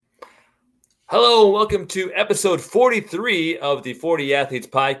Hello, and welcome to episode 43 of the 40 Athletes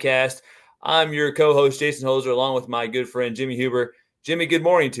podcast. I'm your co-host, Jason Hoser, along with my good friend, Jimmy Huber. Jimmy, good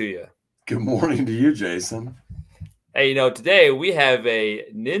morning to you. Good morning to you, Jason. Hey, today we have a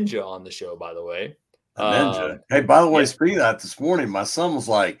ninja on the show, by the way. A ninja. Hey, by the way, yeah. speaking of that, this morning, my son was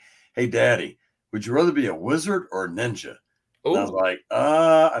like, "Hey, Daddy, would you rather be a wizard or a ninja?" And I was like,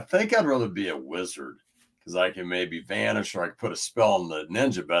 I think I'd rather be a wizard because I can maybe vanish or I can put a spell on the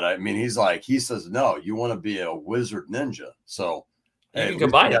ninja. But I mean, he says, no, you want to be a wizard ninja. So, You hey, can at least we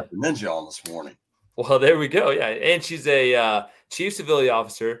combine got it. the ninja on this morning. Well, there we go. Yeah, and she's a chief civility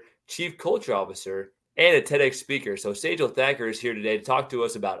officer, chief culture officer, and a TEDx speaker. So Sejal Thakkar is here today to talk to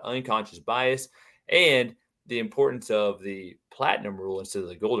us about unconscious bias and the importance of the platinum rule instead of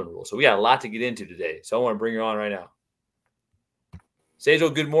the golden rule. So we got a lot to get into today. So I want to bring her on right now.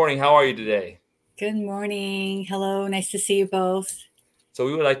 Sejal, good morning. How are you today? Good morning. Hello. Nice to see you both. So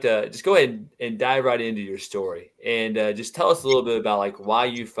we would like to just go ahead and dive right into your story and just tell us a little bit about why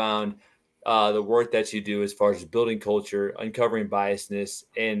you found the work that you do as far as building culture, uncovering biasness,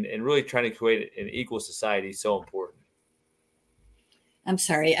 and really trying to create an equal society so important. I'm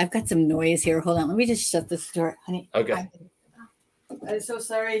sorry. I've got some noise here. Hold on. Let me just shut this door, honey. Okay. I'm so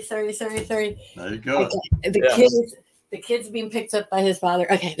sorry. Sorry. There you go. Okay. The kid's being picked up by his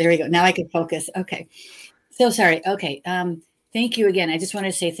father. Okay, there we go. Now I can focus. Okay. So sorry. Okay. Thank you again. I just want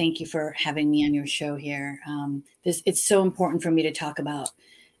to say thank you for having me on your show here. It's so important for me to talk about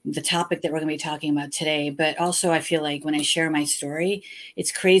the topic that we're going to be talking about today, but also I feel like when I share my story,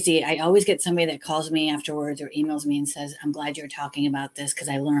 it's crazy. I always get somebody that calls me afterwards or emails me and says, "I'm glad you're talking about this because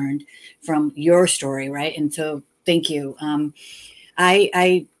I learned from your story," right? And so thank you.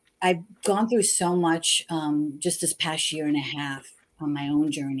 I've gone through so much just this past year and a half on my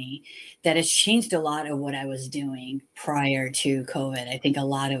own journey that has changed a lot of what I was doing prior to COVID. I think a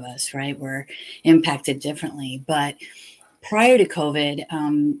lot of us, right, were impacted differently. But prior to COVID,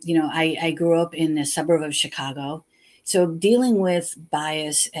 I grew up in the suburb of Chicago. So dealing with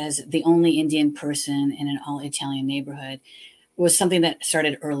bias as the only Indian person in an all Italian neighborhood was something that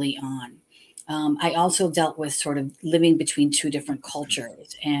started early on. I also dealt with sort of living between two different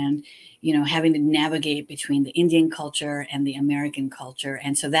cultures and, having to navigate between the Indian culture and the American culture.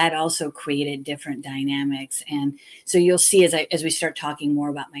 And so that also created different dynamics. And so you'll see as we start talking more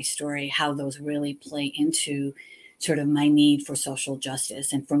about my story, how those really play into sort of my need for social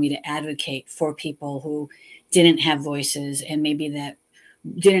justice and for me to advocate for people who didn't have voices and maybe that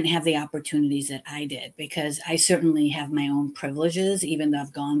didn't have the opportunities that I did, because I certainly have my own privileges, even though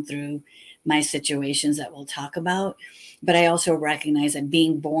I've gone through my situations that we'll talk about. But I also recognize that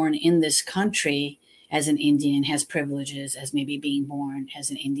being born in this country as an Indian has privileges as maybe being born as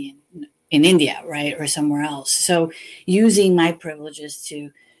an Indian in India, right? Or somewhere else. So using my privileges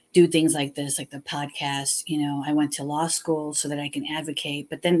to do things like this, like the podcast, I went to law school so that I can advocate.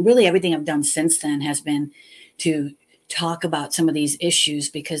 But then really everything I've done since then has been to talk about some of these issues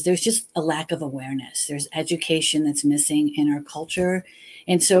because there's just a lack of awareness. There's education that's missing in our culture.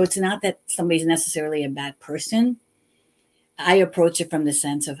 And so it's not that somebody's necessarily a bad person. I approach it from the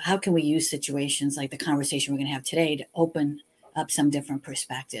sense of how can we use situations like the conversation we're going to have today to open up some different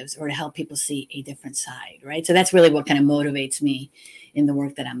perspectives or to help people see a different side, right? So that's really what kind of motivates me in the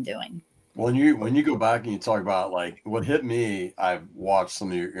work that I'm doing. When you go back and you talk about like what hit me, I've watched some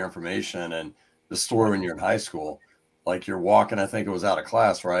of your information and the story when you're in high school. Like you're walking, I think it was out of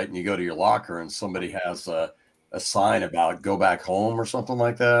class, right? And you go to your locker and somebody has a sign about go back home or something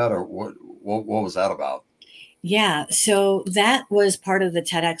like that. Or what was that about? Yeah, so that was part of the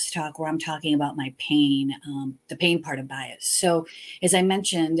TEDx talk where I'm talking about my pain, the pain part of bias. So as I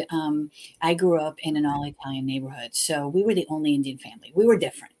mentioned, I grew up in an all Italian neighborhood. So we were the only Indian family. We were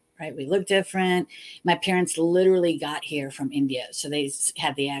different. Right. We looked different. My parents literally got here from India. So they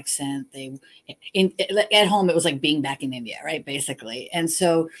had the accent. At home, it was like being back in India, right? Basically. And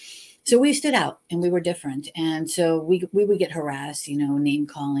so we stood out and we were different. And so we would get harassed, name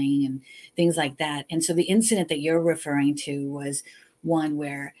calling and things like that. And so the incident that you're referring to was one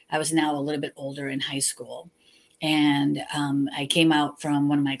where I was now a little bit older in high school. And I came out from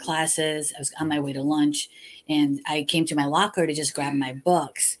one of my classes. I was on my way to lunch and I came to my locker to just grab my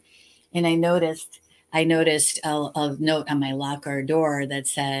books. And I noticed a note on my locker door that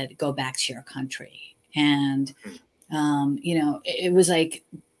said, "Go back to your country." And, it was like,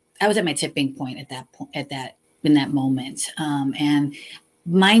 I was at my tipping point in that moment. And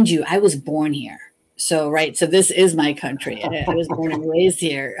mind you, I was born here. So, right. So this is my country. I was born and raised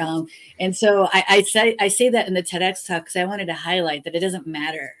here. And so I say that in the TEDx talk because I wanted to highlight that it doesn't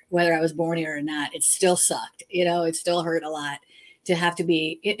matter whether I was born here or not. It still sucked. It still hurt a lot to have to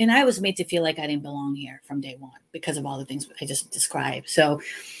be, and I was made to feel like I didn't belong here from day one because of all the things I just described. So,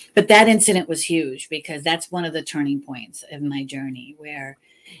 but that incident was huge because that's one of the turning points of my journey where,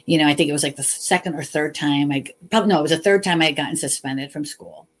 I think it was like the second or third time it was the third time I had gotten suspended from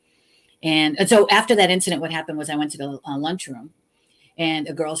school. And so after that incident, what happened was I went to the lunchroom and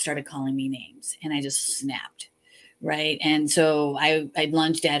a girl started calling me names and I just snapped. Right. And so I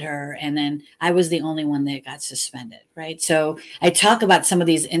lunged at her and then I was the only one that got suspended. Right. So I talk about some of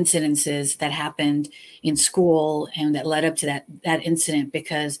these incidences that happened in school and that led up to that incident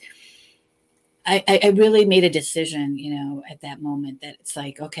because I really made a decision, at that moment that it's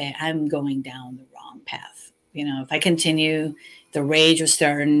like, okay, I'm going down the wrong path. If I continue, the rage was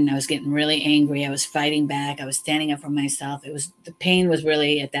starting. I was getting really angry. I was fighting back. I was standing up for myself. The pain was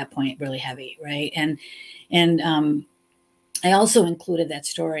really at that point really heavy. Right. And I also included that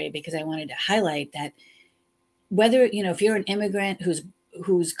story because I wanted to highlight that whether, if you're an immigrant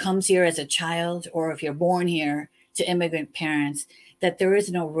who's comes here as a child, or if you're born here to immigrant parents, that there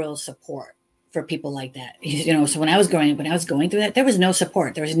is no real support for people like that. So when I was going through that, there was no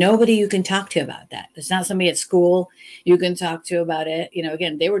support. There was nobody you can talk to about that. There's not somebody at school you can talk to about it.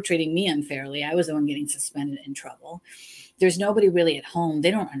 Again, they were treating me unfairly. I was the one getting suspended, in trouble. There's nobody really at home.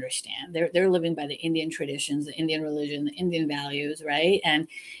 They don't understand. They're living by the Indian traditions, the Indian religion, the Indian values, right? And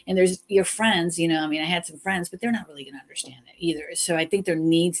there's your friends, I had some friends, but they're not really going to understand that either. So I think there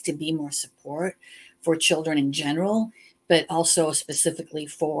needs to be more support for children in general, but also specifically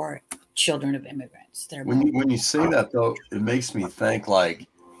for children of immigrants. When you say that though, it makes me think like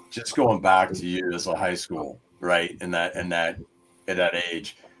just going back to you as a high school, right? At that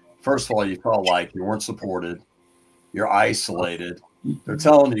age, first of all, you felt like you weren't supported. You're isolated. They're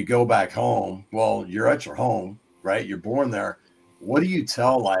telling you to go back home. Well, you're at your home, right? You're born there. What do you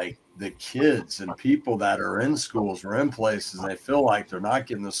tell like the kids and people that are in schools or in places and they feel like they're not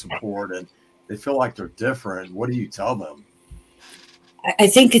getting the support and they feel like they're different? What do you tell them? I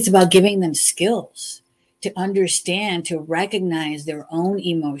think it's about giving them skills to understand, to recognize their own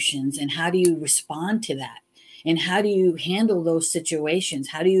emotions and how do you respond to that? And how do you handle those situations?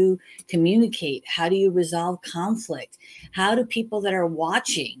 How do you communicate? How do you resolve conflict? How do people that are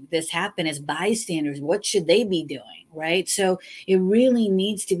watching this happen as bystanders, what should they be doing? Right. So it really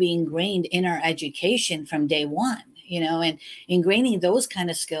needs to be ingrained in our education from day one, and ingraining those kind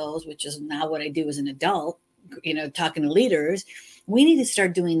of skills, which is now what I do as an adult, talking to leaders. We need to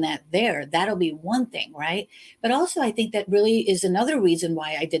start doing that there. That'll be one thing, right? But also, I think that really is another reason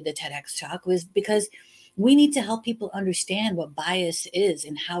why I did the TEDx talk was because we need to help people understand what bias is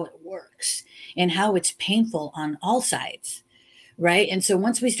and how it works and how it's painful on all sides, right? And so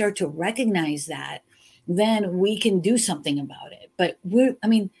once we start to recognize that, then we can do something about it. But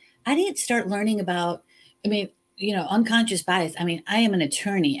I didn't start learning about, unconscious bias. I am an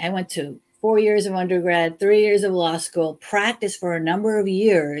attorney. I went to 4 years of undergrad, 3 years of law school, practiced for a number of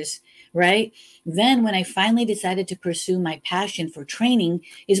years, right? Then when I finally decided to pursue my passion for training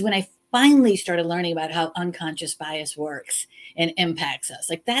is when I finally started learning about how unconscious bias works and impacts us.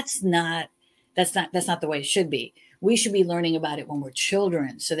 Like that's not the way it should be. We should be learning about it when we're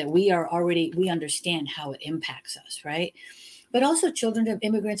children so that we understand how it impacts us, right? But also children of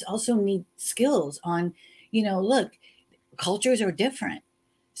immigrants also need skills on, look, cultures are different.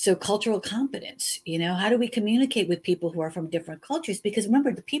 So cultural competence, how do we communicate with people who are from different cultures? Because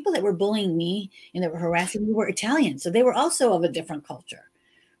remember, the people that were bullying me and that were harassing me were Italian. So they were also of a different culture,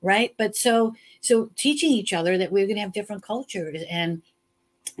 right? But so teaching each other that we're going to have different cultures and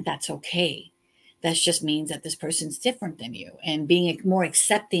that's okay. That just means that this person's different than you and being more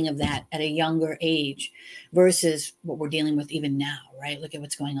accepting of that at a younger age versus what we're dealing with even now, right? Look at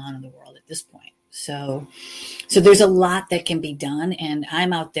what's going on in the world at this point. So there's a lot that can be done. And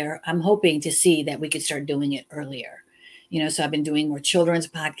I'm out there, I'm hoping to see that we could start doing it earlier. So I've been doing more children's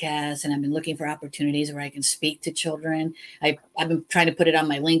podcasts and I've been looking for opportunities where I can speak to children. I've been trying to put it on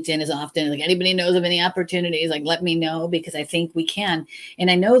my LinkedIn as often, like anybody knows of any opportunities, like let me know because I think we can.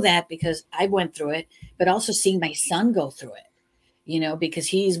 And I know that because I went through it, but also seeing my son go through it. Because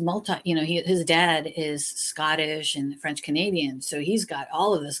he's his dad is Scottish and French Canadian. So he's got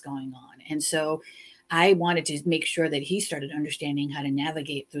all of this going on. And so I wanted to make sure that he started understanding how to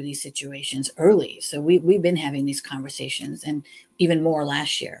navigate through these situations early. So we've been having these conversations and even more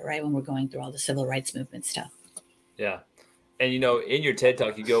last year, right? When we're going through all the civil rights movement stuff. Yeah. And, in your TED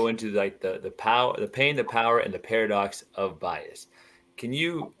talk, you go into like the power, the pain, the power, and the paradox of bias. Can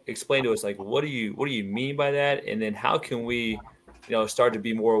you explain to us, like, what do you mean by that? And then how can we, start to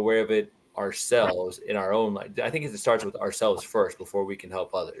be more aware of it ourselves in our own life? I think it starts with ourselves first before we can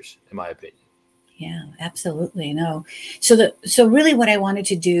help others, in my opinion. Yeah, absolutely. No. So really what I wanted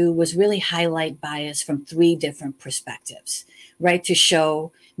to do was really highlight bias from three different perspectives, right? To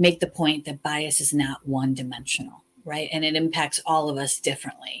show, make the point that bias is not one dimensional, right? And it impacts all of us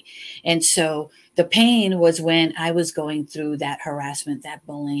differently. And so the pain was when I was going through that harassment, that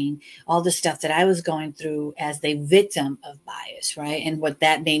bullying, all the stuff that I was going through as the victim of bias, right? And what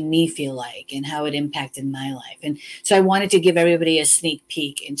that made me feel like and how it impacted my life. And so I wanted to give everybody a sneak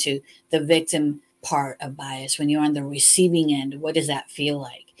peek into the victim part of bias. When you're on the receiving end, what does that feel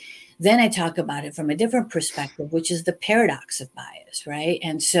like? Then I talk about it from a different perspective, which is the paradox of bias, right?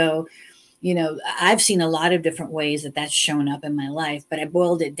 And so, I've seen a lot of different ways that that's shown up in my life, but I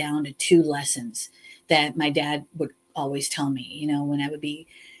boiled it down to two lessons that my dad would always tell me, when I would be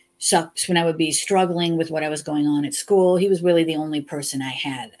sucks when I would be struggling with what I was going on at school. He was really the only person I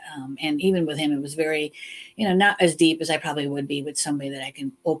had. And even with him, it was very, not as deep as I probably would be with somebody that I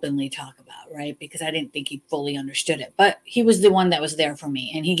can openly talk about, right? Because I didn't think he fully understood it. But he was the one that was there for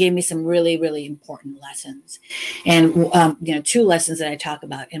me. And he gave me some really, really important lessons. And, two lessons that I talk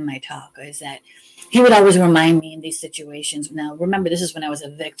about in my talk is that he would always remind me in these situations. Now, remember, this is when I was a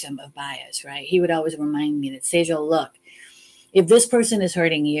victim of bias, right? He would always remind me that, Sejal, look, if this person is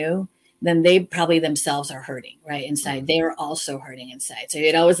hurting you, then they probably themselves are hurting, right? Inside. They're also hurting inside. So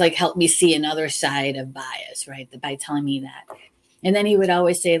it always helped me see another side of bias, right? By telling me that. And then he would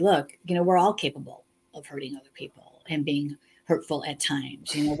always say, look, we're all capable of hurting other people and being hurtful at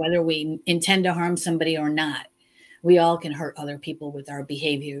times, whether we intend to harm somebody or not. We all can hurt other people with our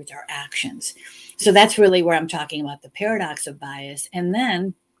behaviors, our actions. So that's really where I'm talking about the paradox of bias. And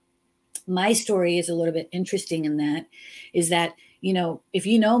then my story is a little bit interesting in that is that, if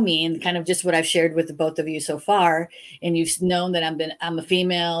you know me and kind of just what I've shared with the both of you so far, and you've known that I'm a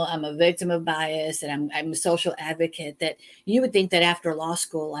female, I'm a victim of bias, and I'm a social advocate, that you would think that after law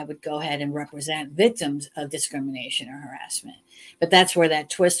school, I would go ahead and represent victims of discrimination or harassment. But that's where that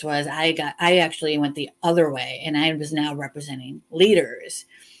twist was. I actually went the other way, and I was now representing leaders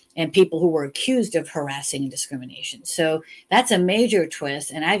and people who were accused of harassing and discrimination. So that's a major twist.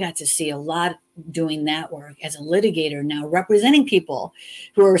 And I got to see a lot doing that work as a litigator now, representing people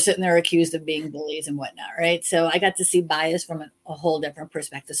who are sitting there accused of being bullies and whatnot, right? So I got to see bias from a whole different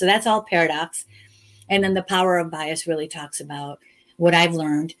perspective. So that's all paradox. And then the power of bias really talks about what I've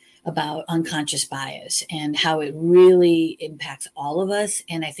learned about unconscious bias and how it really impacts all of us.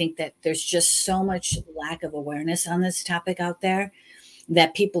 And I think that there's just so much lack of awareness on this topic out there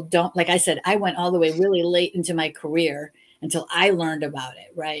that people don't, like I said, I went all the way really late into my career until I learned about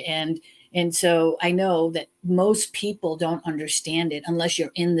it. Right. And so I know that most people don't understand it unless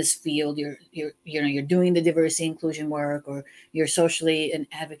you're in this field, you're doing the diversity inclusion work, or you're socially an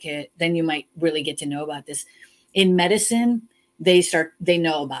advocate, then you might really get to know about this. In medicine, they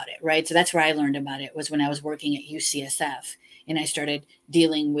know about it. Right. So that's where I learned about it, was when I was working at UCSF and I started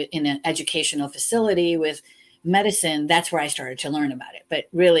dealing with in an educational facility with medicine. That's where I started to learn about it. But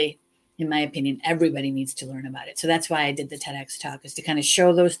really, in my opinion, everybody needs to learn about it. So that's why I did the TEDx talk, is to kind of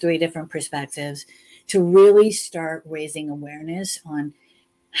show those three different perspectives, to really start raising awareness on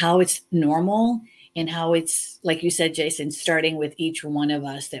how it's normal and how it's, like you said, Jason, starting with each one of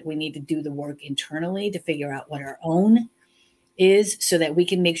us, that we need to do the work internally to figure out what our own is, so that we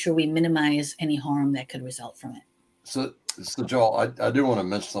can make sure we minimize any harm that could result from it. So Joel, I do want to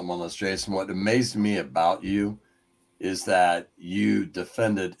mention something on this, Jason. What amazed me about you is that you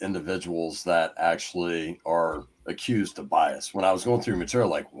defended individuals that actually are accused of bias. When I was going through material,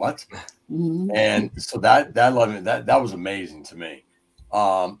 like, what? Mm-hmm. And so that was amazing to me.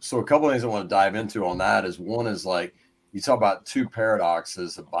 So a couple of things I want to dive into on that is, one is, like, you talk about two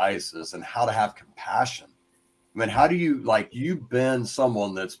paradoxes of biases and how to have compassion. I mean, how do you, like, you've been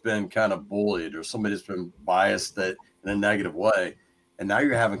someone that's been kind of bullied or somebody that's been biased that in a negative way, and now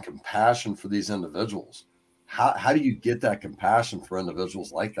you're having compassion for these individuals. How do you get that compassion for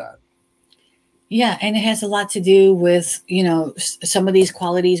individuals like that? Yeah, and it has a lot to do with, some of these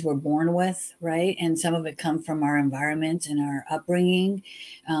qualities we're born with, right? And some of it come from our environment and our upbringing.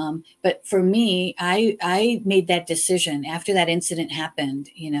 But for me, I made that decision after that incident happened,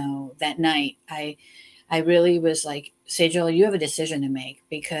 that night. I really was like, Sejal, you have a decision to make,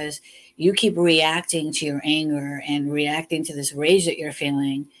 because you keep reacting to your anger and reacting to this rage that you're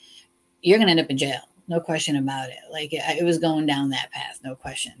feeling. You're going to end up in jail. No question about it. Like, it was going down that path. No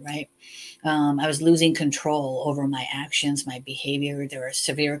question. Right. I was losing control over my actions, my behavior. There were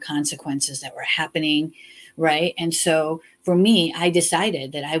severe consequences that were happening. Right. And so for me, I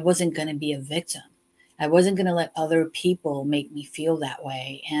decided that I wasn't going to be a victim. I wasn't going to let other people make me feel that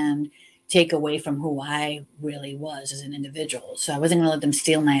way. And take away from who I really was as an individual. So I wasn't going to let them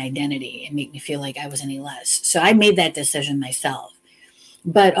steal my identity and make me feel like I was any less. So I made that decision myself.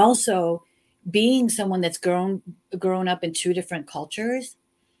 But also being someone that's grown up in two different cultures,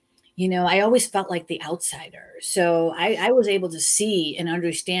 I always felt like the outsider. So I was able to see and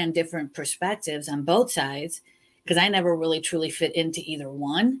understand different perspectives on both sides because I never really truly fit into either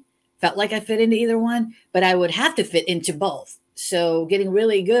one. Felt like I fit into either one, but I would have to fit into both. So getting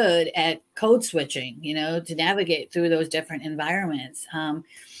really good at code switching, to navigate through those different environments.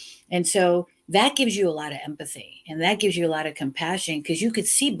 And so that gives you a lot of empathy and that gives you a lot of compassion because you could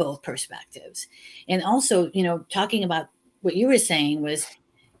see both perspectives. And also, talking about what you were saying was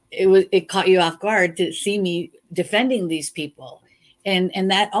it caught you off guard to see me defending these people. And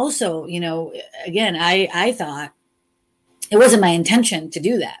that also, again, I thought it wasn't my intention to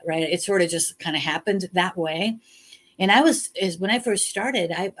do that, right? It sort of just kind of happened that way. And when I first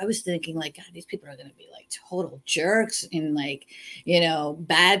started, I was thinking like, God, these people are going to be like total jerks and like,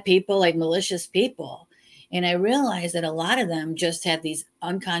 bad people, like malicious people. And I realized that a lot of them just had these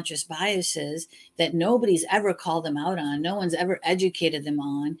unconscious biases that nobody's ever called them out on. No one's ever educated them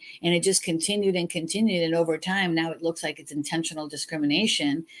on. And it just continued and continued. And over time, now it looks like it's intentional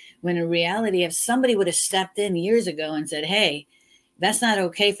discrimination. When in reality, if somebody would have stepped in years ago and said, hey, that's not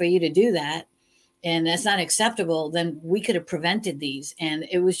okay for you to do that, and that's not acceptable, then we could have prevented these. And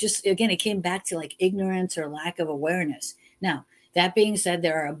it was just, again, it came back to like ignorance or lack of awareness. Now, that being said,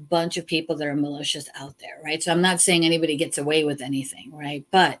 there are a bunch of people that are malicious out there, right? So I'm not saying anybody gets away with anything, right?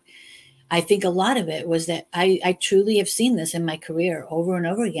 But I think a lot of it was that I truly have seen this in my career over and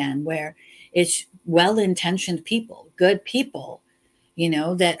over again, where it's well-intentioned people, good people,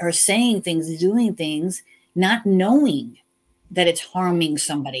 that are saying things, doing things, not knowing that it's harming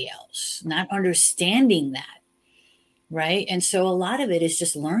somebody else, not understanding that, right? And so a lot of it is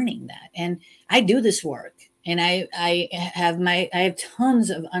just learning that. And I do this work. And I have tons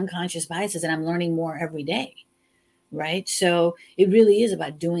of unconscious biases and I'm learning more every day. Right. So it really is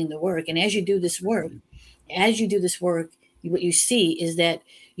about doing the work. And as you do this work, what you see is that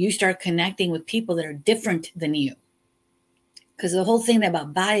you start connecting with people that are different than you. Because the whole thing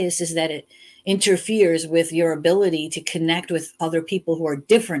about bias is that it interferes with your ability to connect with other people who are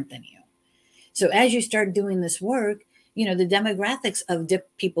different than you. So as you start doing this work, the demographics of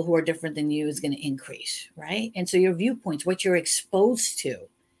people who are different than you is going to increase, right? And so your viewpoints, what you're exposed to,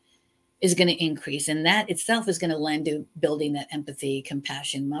 is going to increase. And that itself is going to lend to building that empathy,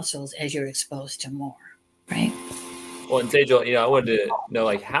 compassion muscles as you're exposed to more, right? Well, and Sejal, I wanted to know,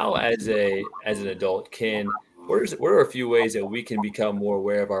 like, how as an adult what are a few ways that we can become more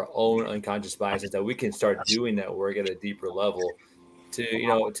aware of our own unconscious biases, that we can start doing that work at a deeper level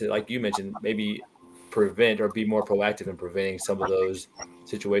to like you mentioned, maybe prevent or be more proactive in preventing some of those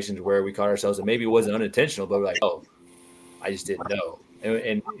situations where we caught ourselves and maybe it wasn't unintentional, but we're like, oh, I just didn't know.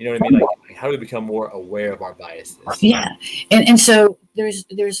 And you know what I mean? Like how do we become more aware of our biases? Yeah. And so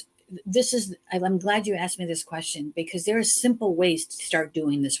I'm glad you asked me this question because there are simple ways to start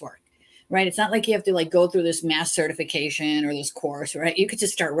doing this work, right? It's not like you have to like go through this mass certification or this course, right? You could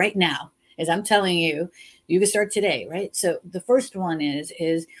just start right now. As I'm telling you, you can start today, right? So the first one is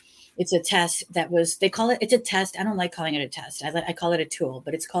it's a test it's a test. I don't like calling it a test. I call it a tool,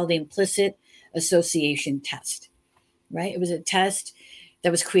 but it's called the implicit association test, right? It was a test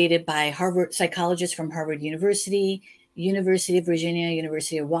that was created by psychologists from Harvard University, University of Virginia,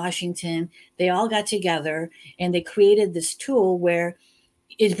 University of Washington. They all got together and they created this tool where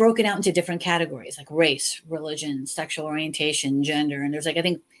it's broken out into different categories like race, religion, sexual orientation, gender. And there's I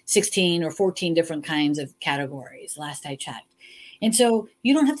think 16 or 14 different kinds of categories last I checked. And so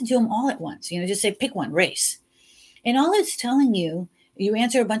you don't have to do them all at once. Just say pick one, race. And all it's telling you, you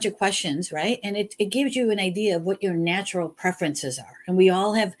answer a bunch of questions, right? And it gives you an idea of what your natural preferences are. And we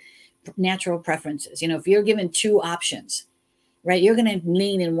all have natural preferences. If you're given two options, right, you're going to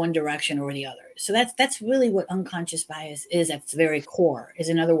lean in one direction or the other. So that's really what unconscious bias is at its very core, is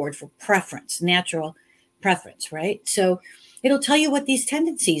another word for preference, natural preference, right? So it'll tell you what these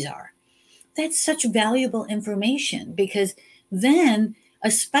tendencies are. That's such valuable information because then,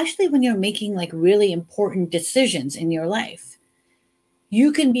 especially when you're making like really important decisions in your life,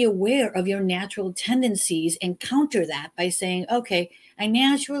 you can be aware of your natural tendencies and counter that by saying, okay, I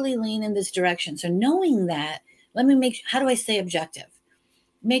naturally lean in this direction. So knowing that, how do I stay objective?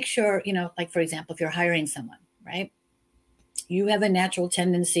 Make sure, like for example, if you're hiring someone, right? You have a natural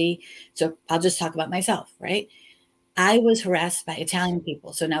tendency. So I'll just talk about myself, right? I was harassed by Italian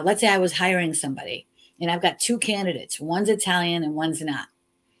people. So now let's say I was hiring somebody and I've got two candidates. One's Italian and one's not.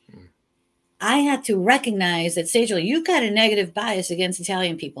 I had to recognize that, Sejal, you've got a negative bias against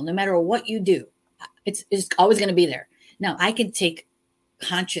Italian people. No matter what you do, it's always going to be there. Now, I can take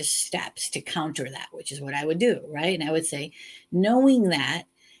conscious steps to counter that, which is what I would do, right? And I would say, knowing that,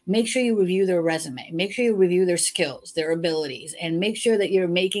 make sure you review their resume, make sure you review their skills, their abilities, and make sure that you're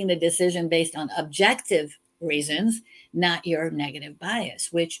making the decision based on objective reasons, not your negative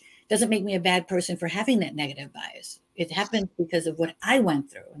bias, which doesn't make me a bad person for having that negative bias. It happens because of what I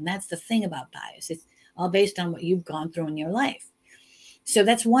went through. And that's the thing about bias. It's all based on what you've gone through in your life. So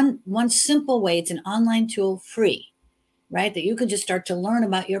that's one simple way. It's an online tool, free, right? That you can just start to learn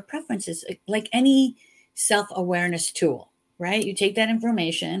about your preferences, like any self-awareness tool, right? You take that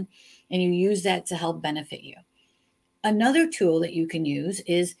information and you use that to help benefit you. Another tool that you can use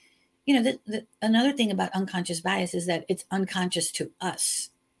is, another thing about unconscious bias is that it's unconscious to us,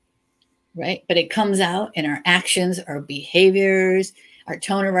 right? But it comes out in our actions, our behaviors, our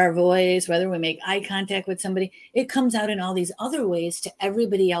tone of our voice, whether we make eye contact with somebody. It comes out in all these other ways to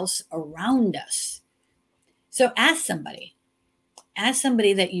everybody else around us. So ask somebody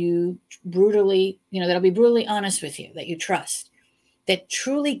that you brutally, that'll be brutally honest with you, that you trust, that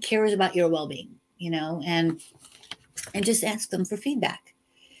truly cares about your well-being, and just ask them for feedback.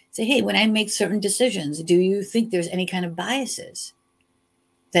 Say, hey, when I make certain decisions, do you think there's any kind of biases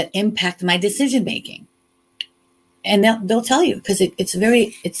that impact my decision making? And they'll tell you, because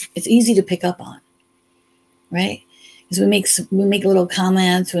it's easy to pick up on, right? Because we make little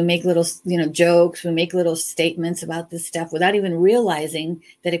comments, we make little jokes, we make little statements about this stuff without even realizing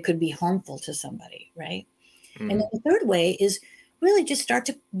that it could be harmful to somebody, right? Mm-hmm. And then the third way is really just start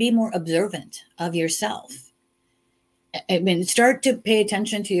to be more observant of yourself. I mean, start to pay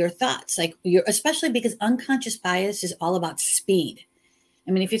attention to your thoughts, especially because unconscious bias is all about speed.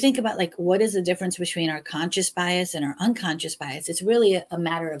 I mean, if you think about what is the difference between our conscious bias and our unconscious bias, it's really a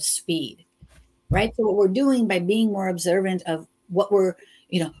matter of speed, right? So what we're doing by being more observant of what we're,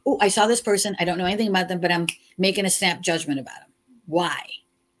 I saw this person, I don't know anything about them, but I'm making a snap judgment about them. Why?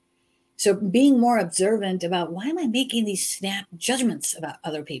 So being more observant about, why am I making these snap judgments about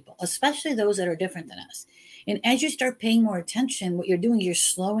other people, especially those that are different than us? And as you start paying more attention, what you're doing, you're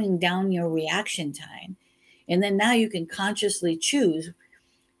slowing down your reaction time. And then now you can consciously choose,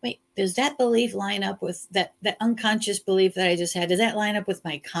 wait, does that belief line up with that unconscious belief that I just had? Does that line up with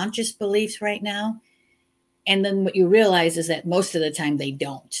my conscious beliefs right now? And then what you realize is that most of the time they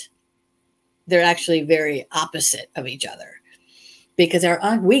don't. They're actually very opposite of each other, because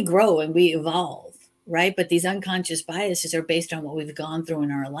we grow and we evolve, right? But these unconscious biases are based on what we've gone through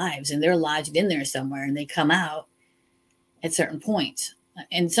in our lives, and they're lodged in there somewhere, and they come out at certain points,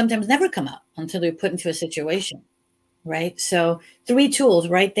 and sometimes never come out until they're put into a situation, right? So 3 tools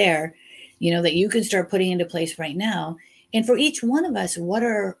right there, that you can start putting into place right now. And for each one of us, what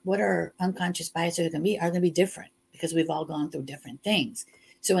our unconscious biases are going to be different, because we've all gone through different things.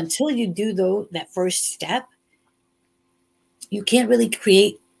 So until you do that first step, you can't really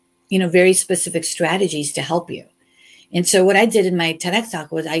create, very specific strategies to help you. And so what I did in my TEDx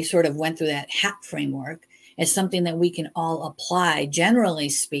talk was I sort of went through that H.A.T framework as something that we can all apply, generally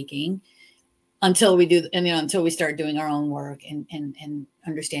speaking, until we start doing our own work and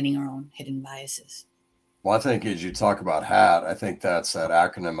understanding our own hidden biases. Well, I think as you talk about H.A.T, I think that's that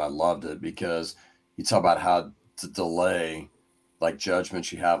acronym. I loved it because you talk about how to delay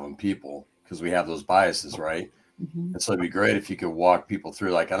judgments you have on people, because we have those biases, right? Mm-hmm. And so it'd be great if you could walk people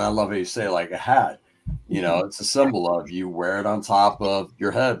through and I love how you say a hat, it's a symbol of, you wear it on top of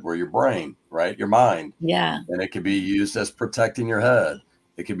your head, where your brain, right? Your mind. Yeah. And it could be used as protecting your head.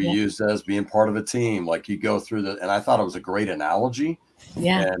 It could be used as being part of a team. You go through and I thought it was a great analogy.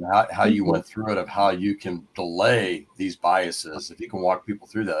 Yeah. And how you went through it, of how you can delay these biases. If you can walk people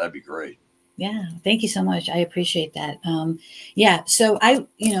through that, that'd be great. Yeah. Thank you so much. I appreciate that. So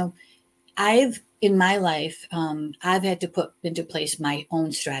I've in my life, I've had to put into place my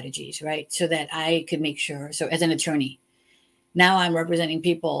own strategies, right? So that I could make sure. So as an attorney, now I'm representing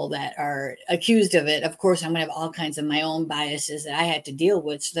people that are accused of it. Of course, I'm going to have all kinds of my own biases that I had to deal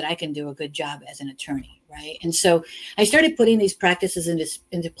with so that I can do a good job as an attorney, right? And so I started putting these practices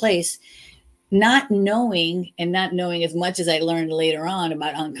into place, not knowing as much as I learned later on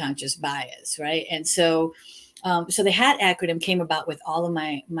about unconscious bias, right? And so the H.A.T acronym came about with all of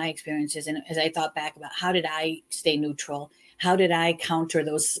my experiences. And as I thought back about how did I stay neutral, how did I counter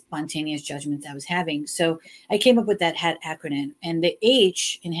those spontaneous judgments I was having? So I came up with that H.A.T acronym. And the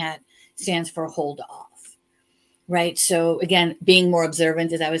H in H.A.T stands for hold off, right? So again, being more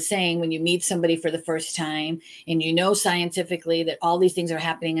observant, as I was saying, when you meet somebody for the first time and scientifically that all these things are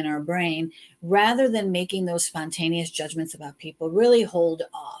happening in our brain, rather than making those spontaneous judgments about people, really hold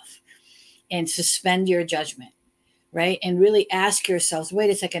off. and suspend your judgment, right? And really ask yourselves, wait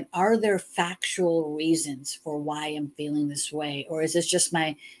a second, are there factual reasons for why I'm feeling this way? Or is this just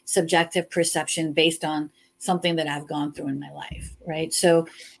my subjective perception based on something that I've gone through in my life, right? So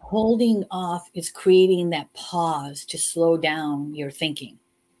holding off is creating that pause to slow down your thinking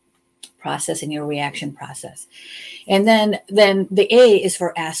process and your reaction process. And then the A is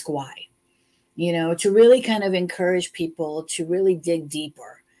for ask why, to really kind of encourage people to really dig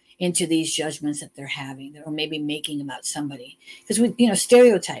deeper into these judgments that they're having or maybe making about somebody. Because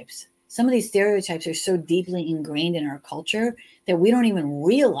stereotypes, some of these stereotypes are so deeply ingrained in our culture that we don't even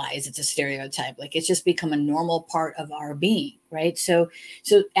realize it's a stereotype. Like it's just become a normal part of our being, right? So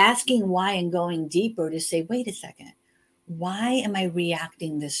asking why and going deeper to say, wait a second, why am I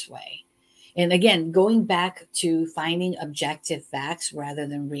reacting this way? And again, going back to finding objective facts rather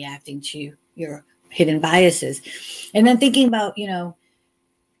than reacting to your hidden biases. And then thinking about,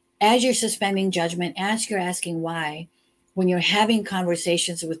 as you're suspending judgment, as you're asking why, when you're having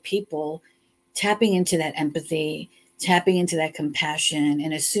conversations with people, tapping into that empathy, tapping into that compassion,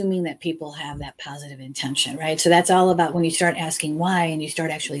 and assuming that people have that positive intention, right? So that's all about when you start asking why and you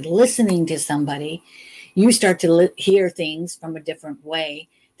start actually listening to somebody, you start to hear things from a different way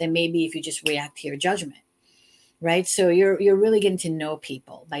than maybe if you just react to your judgment, right? So you're really getting to know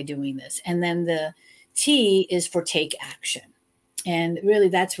people by doing this. And then the T is for take action. And really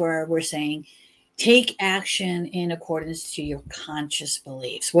that's where we're saying take action in accordance to your conscious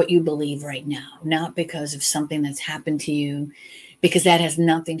beliefs, what you believe right now, not because of something that's happened to you, because that has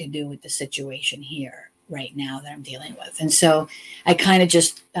nothing to do with the situation here right now that I'm dealing with. And so I kind of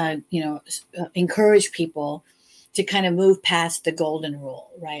just, encourage people to kind of move past the golden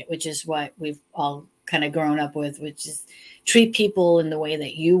rule, right? Which is what we've all kind of grown up with, which is treat people in the way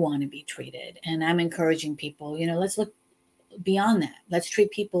that you want to be treated. And I'm encouraging people, let's look beyond that. Let's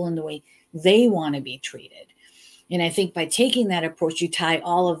treat people in the way they want to be treated. And I think by taking that approach, you tie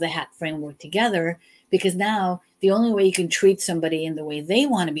all of the H.A.T framework together, because now the only way you can treat somebody in the way they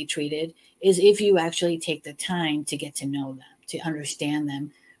want to be treated is if you actually take the time to get to know them, to understand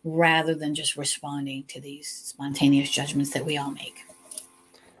them, rather than just responding to these spontaneous judgments that we all make.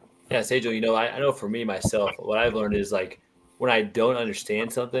 Yeah, Sejal, I know for me, myself, what I've learned is like when I don't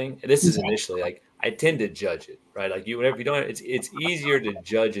understand something, and this is initially, like I tend to judge it, right? Like whenever you don't, it's easier to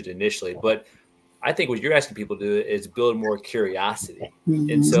judge it initially. But I think what you're asking people to do is build more curiosity. Mm-hmm.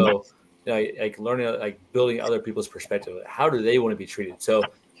 And so, like learning, like building other people's perspective. How do they want to be treated? So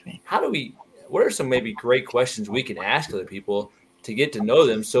what are some maybe great questions we can ask other people to get to know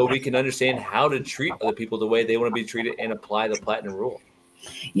them so we can understand how to treat other people the way they want to be treated and apply the platinum rule?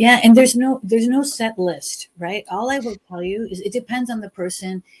 Yeah, and there's no set list, right? All I will tell you is it depends on the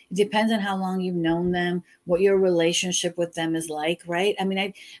person. It depends on how long you've known them, what your relationship with them is like, right? I mean,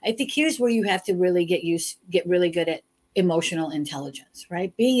 I think here's where you have to really get really good at emotional intelligence,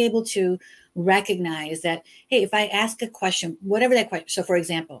 right? Being able to recognize that, hey, if I ask a question, whatever that question. So, for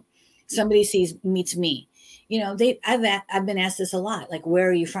example, somebody meets me, I've been asked this a lot, like, where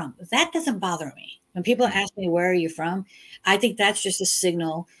are you from? That doesn't bother me. When people ask me, where are you from? I think that's just a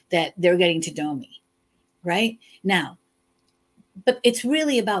signal that they're getting to know me, right? Now, but it's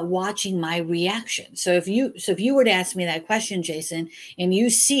really about watching my reaction. So if you were to ask me that question, Jason, and you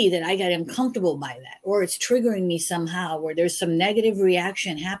see that I got uncomfortable by that, or it's triggering me somehow, where there's some negative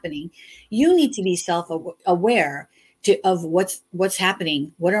reaction happening, you need to be self-aware of what's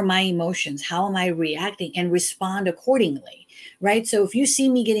happening. What are my emotions? How am I reacting? And respond accordingly, right? So if you see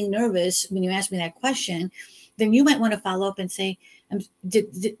me getting nervous when you ask me that question, then you might want to follow up and say, did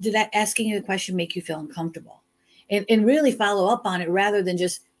that asking you the question make you feel uncomfortable? And really follow up on it rather than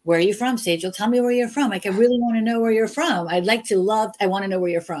just, where are you from, Sejal? Tell me where you're from. Like, I really want to know where you're from. I want to know where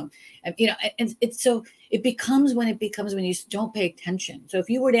you're from. And it becomes when you don't pay attention. So if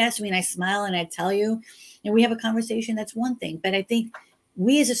you were to ask me and I smile and I tell you, and we have a conversation, that's one thing. But I think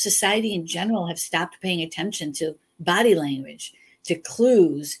we as a society in general have stopped paying attention to body language, to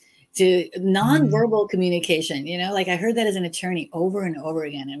clues, to nonverbal communication. Like I heard that as an attorney over and over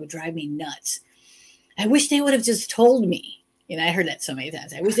again. It would drive me nuts. I wish they would have just told me. I heard that so many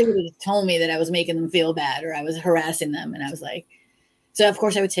times. I wish they would have told me that I was making them feel bad or I was harassing them. And I was like, so of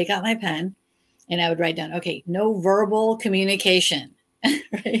course I would take out my pen and I would write down, okay, no verbal communication.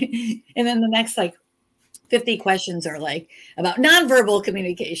 Right? And then the next 50 questions are about nonverbal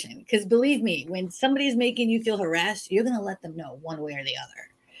communication. Because believe me, when somebody's making you feel harassed, you're going to let them know one way or the other.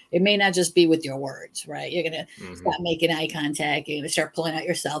 It may not just be with your words, right? You're going to stop making eye contact. You're going to start pulling out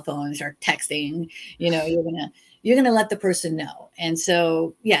your cell phone and start texting. You're going to you're going to let the person know. And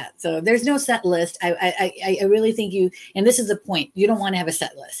so, yeah, so there's no set list. I really think and this is the point, you don't want to have a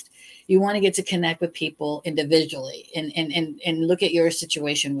set list. You want to get to connect with people individually and look at your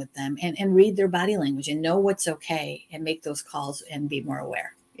situation with them and read their body language and know what's okay and make those calls and be more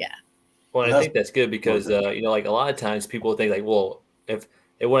aware. Yeah. Well, I think that's good because, like a lot of times people think like, well, if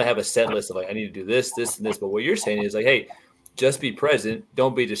they want to have a set list of like, I need to do this, this, and this. But what you're saying is like, hey, just be present,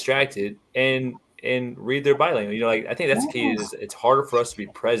 don't be distracted, and read their body language. Like I think that's the key. Is it's harder for us to be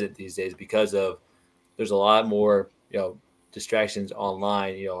present these days because of there's a lot more distractions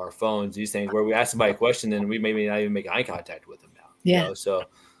online. Our phones, these things where we ask somebody a question and we maybe not even make eye contact with them now. Yeah. So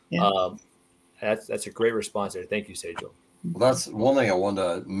that's a great response there. Thank you, Sejal. Well, that's one thing I wanted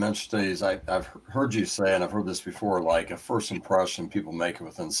to mention today is I've heard you say, and I've heard this before, like a first impression people make it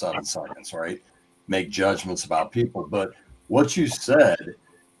within 7 seconds, right? Make judgments about people. But what you said,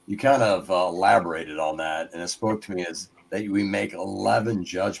 you kind of elaborated on that, and it spoke to me as that we make 11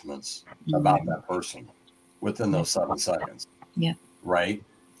 judgments about that person within those 7 seconds. Yeah. Right?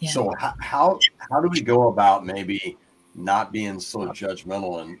 Yeah. So how do we go about maybe not being so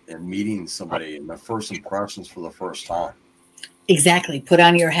judgmental and meeting somebody in the first impressions for the first time? Exactly. Put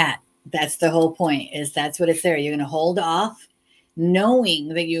on your hat. That's the whole point, is that's what it's there. You're going to hold off knowing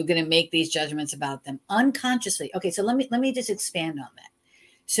that you're going to make these judgments about them unconsciously. Okay. So let me just expand on that.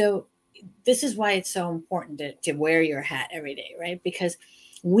 So this is why it's so important to wear your hat every day, right? Because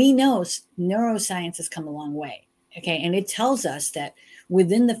we know neuroscience has come a long way. Okay. And it tells us that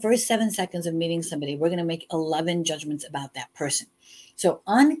within the first 7 seconds of meeting somebody, we're going to make 11 judgments about that person. So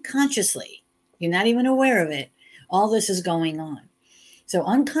unconsciously, you're not even aware of it, all this is going on. So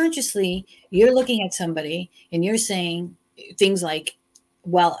unconsciously, you're looking at somebody and you're saying things like,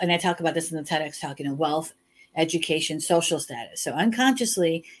 well, and I talk about this in the TEDx talk, wealth, education, social status. So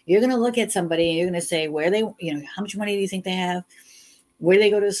unconsciously, you're going to look at somebody and you're going to say where they, how much money do you think they have? Where they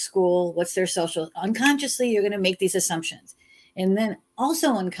go to school? What's their social? Unconsciously, you're going to make these assumptions. And then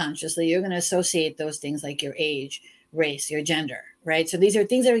also unconsciously, you're going to associate those things like your age, race, your gender, right? So these are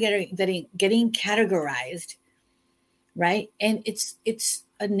things that are getting categorized, right? And it's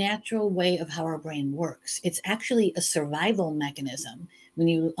a natural way of how our brain works. It's actually a survival mechanism. When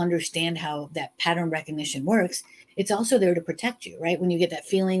you understand how that pattern recognition works, it's also there to protect you, right? When you get that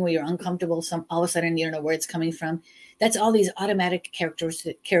feeling where you're uncomfortable, all of a sudden you don't know where it's coming from. That's all these automatic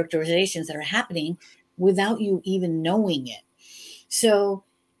characterizations that are happening without you even knowing it. So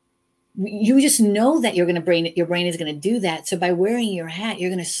you just know that your brain is going to do that. So by wearing your hat, you're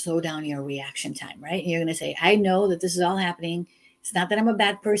going to slow down your reaction time, right? And you're going to say, I know that this is all happening. It's not that I'm a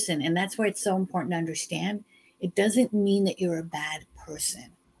bad person. And that's where it's so important to understand. It doesn't mean that you're a bad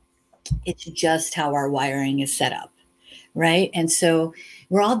person. It's just how our wiring is set up, right? And so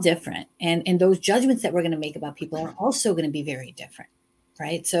we're all different. And those judgments that we're going to make about people are also going to be very different,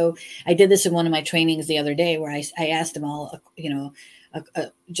 right? So I did this in one of my trainings the other day where I asked them all,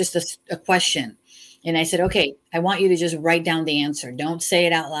 just a question. And I said, okay, I want you to just write down the answer. Don't say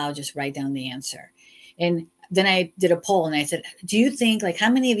it out loud. Just write down the answer. And then I did a poll and I said, do you think, like, how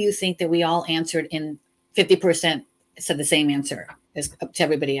many of you think that we all answered in 50% said the same answer as to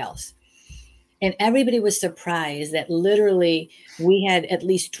everybody else? And everybody was surprised that literally we had at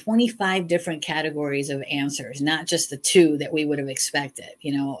least 25 different categories of answers, not just the two that we would have expected.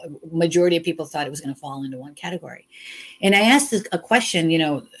 Majority of people thought it was going to fall into one category. And I asked a question,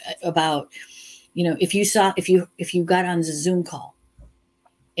 about, if you got on the Zoom call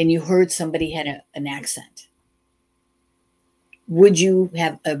and you heard somebody had an accent, would you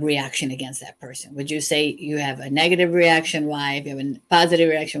have a reaction against that person? Would you say you have a negative reaction? Why? If you have a positive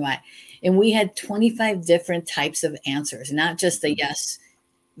reaction, why? And we had 25 different types of answers, not just the yes,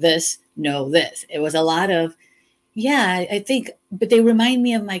 this, no, this. It was a lot of, yeah, I think, but they remind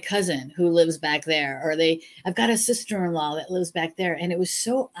me of my cousin who lives back there, or I've got a sister-in-law that lives back there. And it was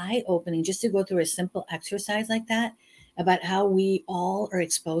so eye-opening just to go through a simple exercise like that about how we all are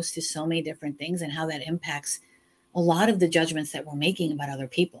exposed to so many different things and how that impacts a lot of the judgments that we're making about other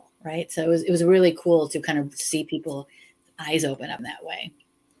people, right? So it was really cool to kind of see people eyes open up that way.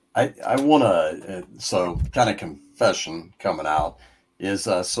 I want to, so kind of confession coming out is,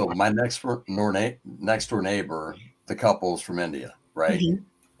 so my next door neighbor, the couple's from India, right? Mm-hmm.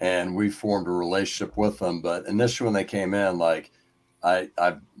 And we formed a relationship with them. But initially when they came in, like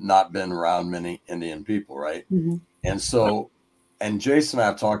I've not been around many Indian people, right? Mm-hmm. And so, and Jason and I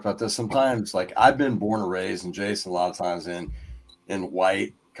have talked about this sometimes, like I've been born and raised, and Jason a lot of times in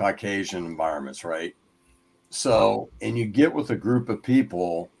white Caucasian environments, right? So, and you get with a group of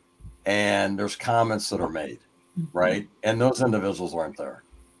people and there's comments that are made, right? And those individuals aren't there.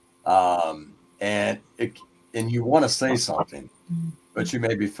 And and you want to say something, but you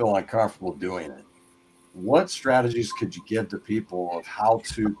maybe feel uncomfortable doing it. What strategies could you give to people of how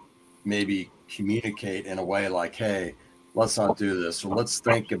to maybe communicate in a way like, hey, let's not do this, or let's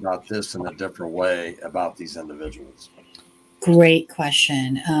think about this in a different way about these individuals? Great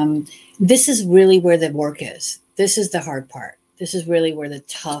question. This is really where the work is. This is the hard part. This is really where the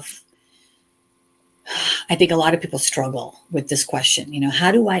tough, I think a lot of people struggle with this question.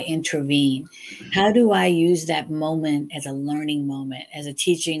 How do I intervene? How do I use that moment as a learning moment, as a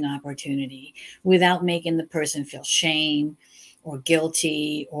teaching opportunity, without making the person feel shame or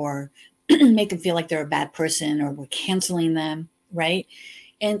guilty, or make them feel like they're a bad person, or we're canceling them, right?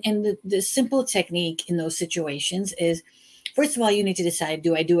 And the simple technique in those situations is, first of all, you need to decide,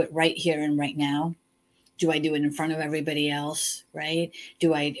 do I do it right here and right now? Do I do it in front of everybody else, right?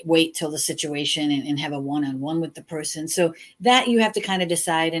 Do I wait till the situation and have a one-on-one with the person? So that you have to kind of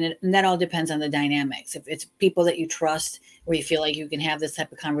decide, and that all depends on the dynamics. If it's people that you trust, where you feel like you can have this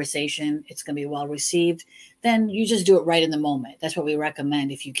type of conversation, it's going to be well received, then you just do it right in the moment. That's what we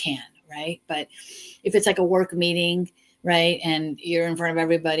recommend if you can, right? But if it's like a work meeting, right, and you're in front of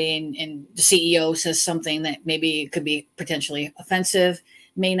everybody, and the CEO says something that maybe could be potentially offensive,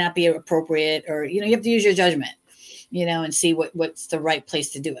 may not be appropriate, or you have to use your judgment, and see what's the right place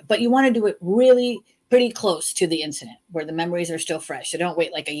to do it. But you want to do it really pretty close to the incident, where the memories are still fresh. So don't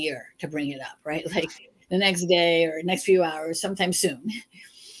wait like a year to bring it up, right? Like the next day or next few hours, sometime soon.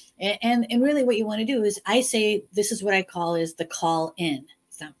 And really what you want to do is, I say, this is what I call is the call in.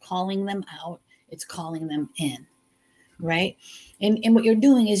 It's not calling them out, it's calling them in, right? And what you're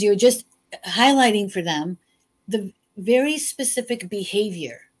doing is you're just highlighting for them the very specific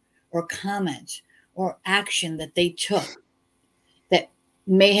behavior or comment or action that they took that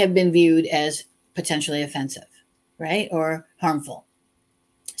may have been viewed as potentially offensive, right, or harmful.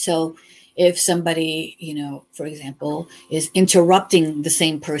 So if somebody, for example, is interrupting the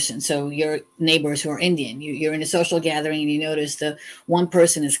same person, so your neighbors who are Indian, you're in a social gathering and you notice the one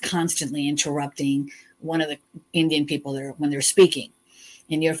person is constantly interrupting one of the Indian people there when they're speaking,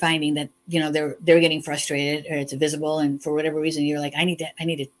 and you're finding that they're getting frustrated, or it's visible, and for whatever reason you're like, I need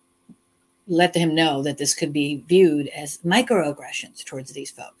to let him know that this could be viewed as microaggressions towards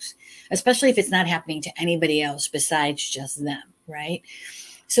these folks, especially if it's not happening to anybody else besides just them, right?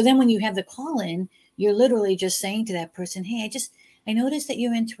 So then when you have the call in, you're literally just saying to that person, hey, I noticed that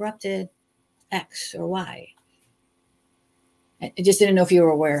you interrupted X or Y. I just didn't know if you were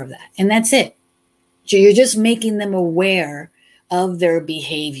aware of that. And that's it. So you're just making them aware of their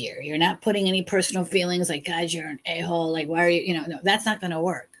behavior. You're not putting any personal feelings like, guys, you're an a-hole. Like, why are you, no, that's not going to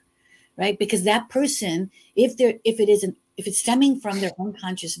work. Right. Because that person, if it's stemming from their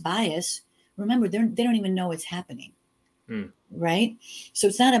unconscious bias, remember, they don't even know it's happening. Right. So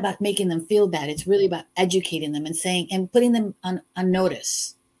it's not about making them feel bad. It's really about educating them and saying, and putting them on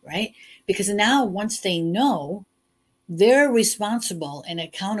notice. Right. Because now once they know, they're responsible and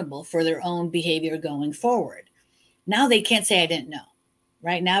accountable for their own behavior going forward. Now they can't say, I didn't know.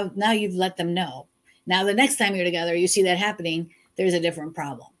 Right. Now you've let them know. Now, the next time you're together, you see that happening, there's a different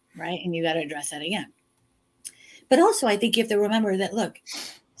problem. Right. And you got to address that again. But also, I think you have to remember that, look,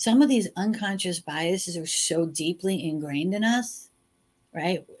 some of these unconscious biases are so deeply ingrained in us,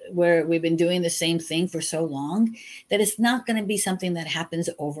 right, where we've been doing the same thing for so long, that it's not going to be something that happens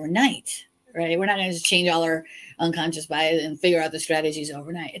overnight, right? We're not going to just change all our unconscious bias and figure out the strategies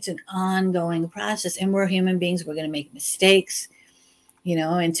overnight. It's an ongoing process, and we're human beings. We're going to make mistakes,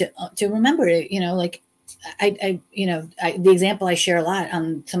 and to remember, like the example I share a lot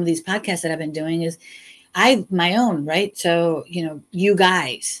on some of these podcasts that I've been doing is my own, right? So, you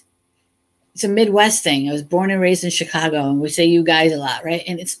guys, it's a Midwest thing. I was born and raised in Chicago, and we say you guys a lot, right?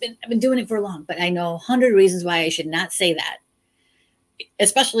 And I've been doing it for long, but I know 100 reasons why I should not say that,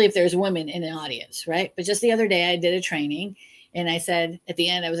 especially if there's women in the audience, right? But just the other day I did a training, and I said at the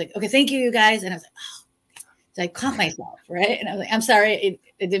end, I was like, okay, thank you guys. And I was like, oh, so I caught myself, right? And I was like, I'm sorry.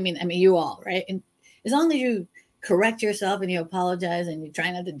 It didn't mean, you all, right? And as long as you correct yourself and you apologize and you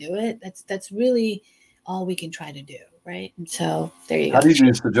try not to do it, that's really all we can try to do, right? And so there you go. How do you do,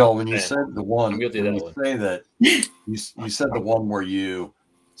 Sejal, when you said the one, I'm guilty of when that you one. say that, you said the one where you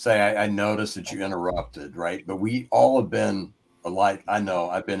say, I noticed that you interrupted, right? But we all have been alike. I know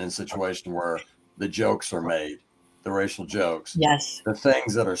I've been in a situation where the jokes are made, the racial jokes, Yes. the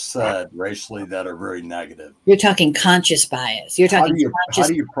things that are said racially that are very negative. You're talking conscious bias. You're talking how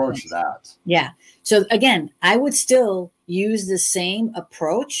do you approach that? Yeah. So again, I would still use the same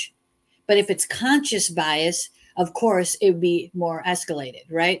approach, but if it's conscious bias, of course, it would be more escalated,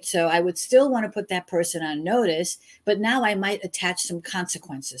 right? So I would still want to put that person on notice, but now I might attach some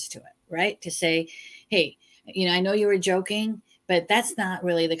consequences to it, right? To say, hey, I know you were joking, but that's not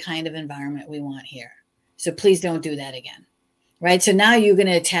really the kind of environment we want here. So please don't do that again. Right. So now you're going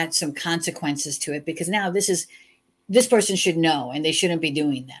to attach some consequences to it, because now this person should know and they shouldn't be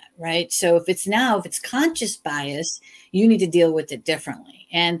doing that. Right. So if it's conscious bias, you need to deal with it differently.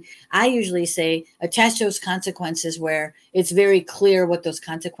 And I usually say attach those consequences where it's very clear what those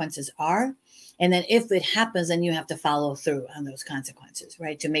consequences are. And then if it happens, then you have to follow through on those consequences,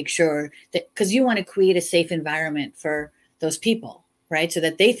 right? To make sure that, because you want to create a safe environment for those people, right? So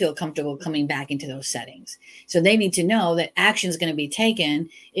that they feel comfortable coming back into those settings. So they need to know that action is going to be taken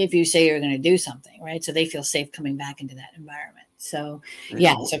if you say you're going to do something, right? So they feel safe coming back into that environment. So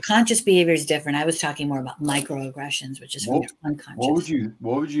yeah, so conscious behavior is different. I was talking more about microaggressions, which is from unconscious.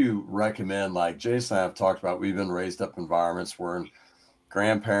 What would you recommend? Like Jason and I have talked about, we've been raised up environments where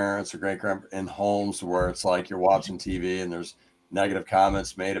grandparents or great-grandparents in homes where it's like you're watching TV and there's negative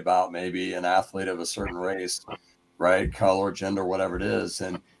comments made about maybe an athlete of a certain race, right? Color, gender, whatever it is.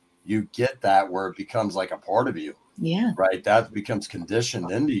 And you get that where it becomes like a part of you. Yeah. Right. That becomes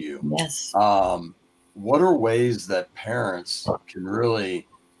conditioned into you. Yes. What are ways that parents can really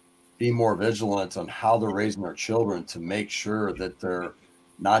be more vigilant on how they're raising their children to make sure that they're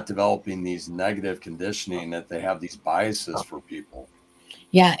not developing these negative conditioning, that they have these biases for people?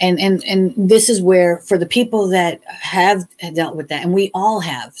 Yeah, and this is where, for the people that have dealt with that, and we all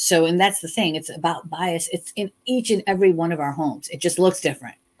have. So, and that's the thing. It's about bias. It's in each and every one of our homes. It just looks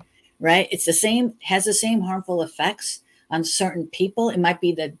different, right? It's the same, has the same harmful effects on certain people. It might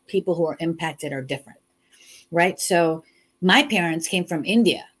be that people who are impacted are different, right? So, my parents came from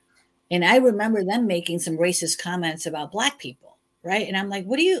India, and I remember them making some racist comments about Black people, right? And I'm like,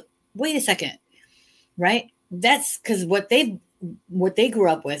 wait a second, right? That's because what they grew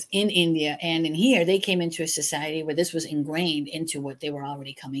up with in India and in here, they came into a society where this was ingrained into what they were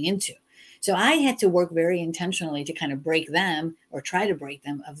already coming into. So I had to work very intentionally to kind of break them, or try to break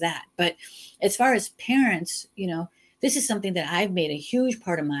them of that. But as far as parents, this is something that I've made a huge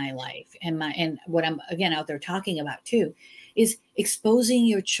part of my life, and what I'm again out there talking about too, is exposing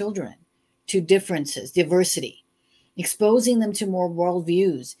your children to differences, diversity, exposing them to more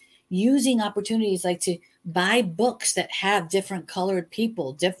worldviews, using opportunities like to buy books that have different colored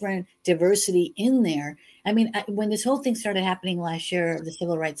people, different diversity in there. I mean, when this whole thing started happening last year, the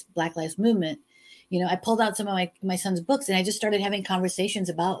civil rights, Black Lives Movement, I pulled out some of my son's books, and I just started having conversations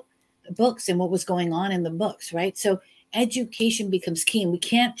about books and what was going on in the books, right? So education becomes key, and we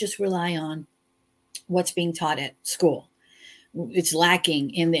can't just rely on what's being taught at school. It's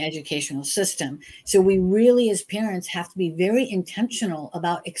lacking in the educational system. So we really, as parents, have to be very intentional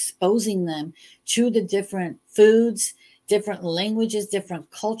about exposing them to the different foods, different languages, different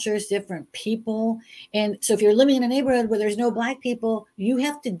cultures, different people. And so if you're living in a neighborhood where there's no Black people, you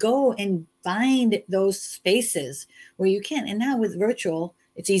have to go and find those spaces where you can. And now with virtual,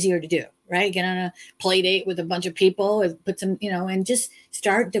 it's easier to do, right? Get on a play date with a bunch of people, and put some, and just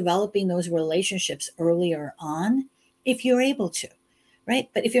start developing those relationships earlier on, if you're able to, right?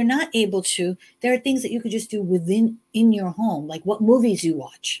 But if you're not able to, there are things that you could just do in your home, like what movies you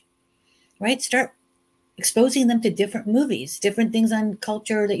watch, right? Start exposing them to different movies, different things on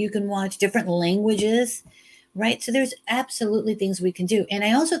culture that you can watch, different languages, right? So there's absolutely things we can do. And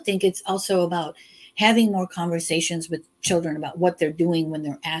I also think it's also about having more conversations with children about what they're doing when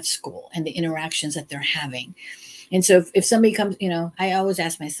they're at school and the interactions that they're having. And so if somebody comes, I always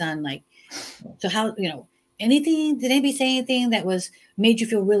ask my son, like, so how, did anybody say anything that made you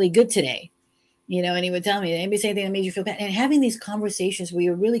feel really good today? And he would tell me, did anybody say anything that made you feel bad? And having these conversations where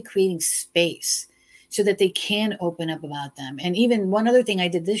you're really creating space so that they can open up about them. And even one other thing I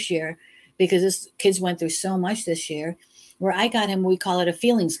did this year, because this kids went through so much this year, where I got him, we call it a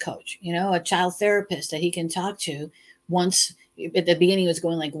feelings coach, a child therapist that he can talk to once. At the beginning, he was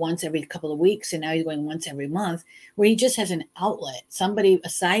going like once every couple of weeks, and now he's going once every month, where he just has an outlet, somebody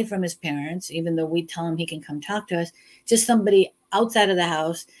aside from his parents, even though we tell him he can come talk to us, just somebody outside of the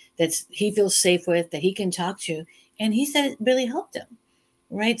house that he feels safe with, that he can talk to. And he said it really helped him,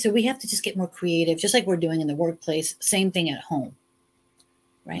 right? So we have to just get more creative, just like we're doing in the workplace, same thing at home.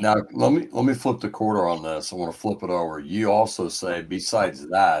 Right. Now, let me flip the quarter on this. I want to flip it over. You also say, besides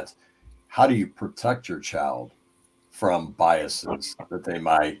that, how do you protect your child from biases that they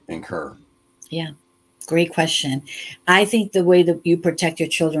might incur? Yeah, great question. I think the way that you protect your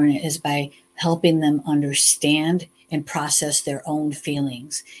children is by helping them understand and process their own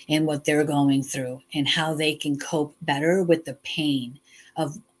feelings and what they're going through, and how they can cope better with the pain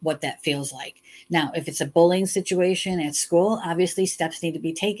of what that feels like. Now, if it's a bullying situation at school, obviously steps need to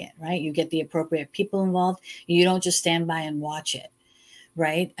be taken, right? You get the appropriate people involved. You don't just stand by and watch it,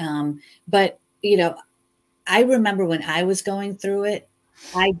 right? But I remember when I was going through it,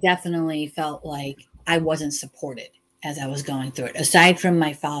 I definitely felt like I wasn't supported as I was going through it. Aside from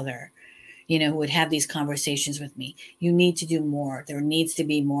my father, who would have these conversations with me. You need to do more. There needs to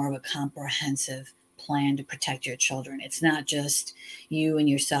be more of a comprehensive plan to protect your children. It's not just you and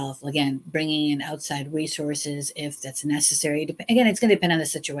yourself. Again, bringing in outside resources if that's necessary. Again, it's going to depend on the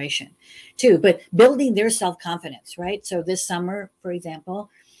situation too, but building their self confidence, right? So this summer, for example,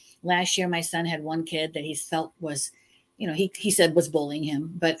 last year my son had one kid that he felt was he said was bullying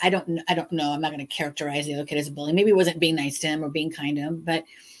him, but I don't know. I'm not going to characterize the other kid as a bully. Maybe it wasn't being nice to him or being kind to him, but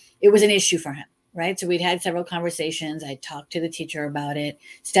it was an issue for him, right? So we'd had several conversations. I talked to the teacher about it.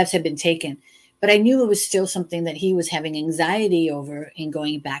 Steps had been taken, but I knew it was still something that he was having anxiety over in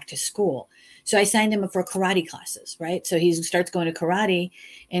going back to school. So I signed him up for karate classes, right? So he starts going to karate,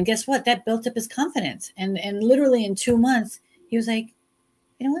 and guess what? That built up his confidence. And literally in 2 months, he was like,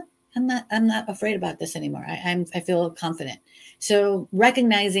 you know what? I'm not afraid about this anymore. I feel confident. So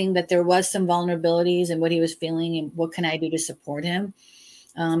recognizing that there was some vulnerabilities and what he was feeling and what can I do to support him,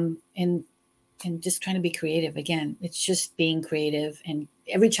 and just trying to be creative. Again, it's just being creative, and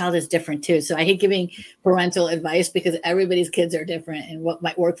every child is different too. So I hate giving parental advice because everybody's kids are different, and what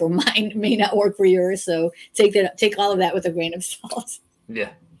might work for mine may not work for yours. So take all of that with a grain of salt. Yeah.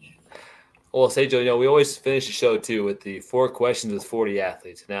 Well, Sejal, we always finish the show too with the 4 questions with 40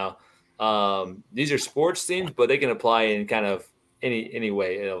 athletes. Now, these are sports themes, but they can apply in kind of any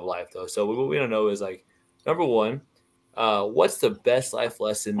way of life, though. So what we don't know is like, number one, what's the best life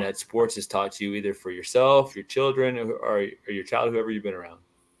lesson that sports has taught you, either for yourself, your children, or your child, whoever you've been around?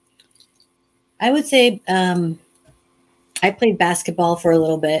 I would say I played basketball for a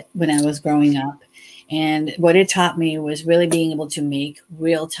little bit when I was growing up. And what it taught me was really being able to make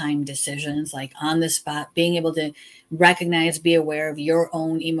real time decisions, like on the spot, being able to recognize, be aware of your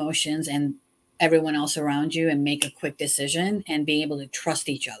own emotions and everyone else around you and make a quick decision, and being able to trust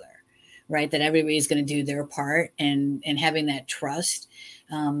each other, right? That everybody's going to do their part, and having that trust.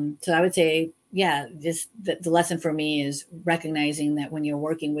 So I would say, yeah, the lesson for me is recognizing that when you're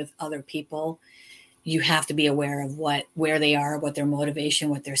working with other people, you have to be aware of where they are, what their motivation,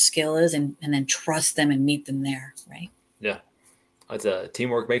 what their skill is, and then trust them and meet them there, right? Yeah, that's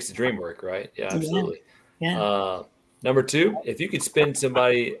teamwork makes the dream work, right? Yeah, Yeah. absolutely. Yeah. Number 2, if you could spin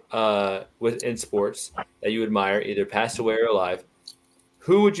somebody in sports that you admire, either passed away or alive,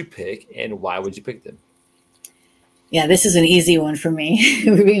 who would you pick, and why would you pick them? Yeah, this is an easy one for me. It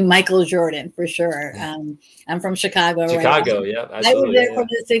would be Michael Jordan for sure. I'm from Chicago, right? Chicago, yeah, I was absolutely. there Yeah, for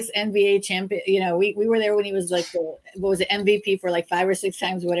the 6th NBA champion. We were there when he was like what was it, MVP for like 5 or 6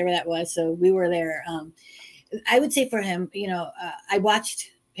 times, whatever that was. So we were there. I would say for him, I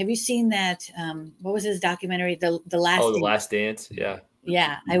watched. Have you seen that? What was his documentary? The Last Oh, The Dance. Last Dance. Yeah.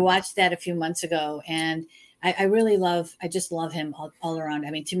 Yeah, I watched that a few months ago, and I really I just love him all around. I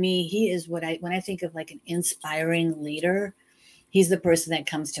mean, to me, he is when I think of like an inspiring leader, he's the person that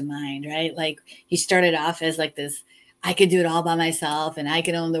comes to mind, right? Like he started off as like this, I could do it all by myself and I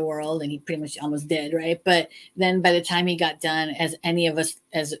could own the world. And he pretty much almost did, right? But then by the time he got done, as any of us,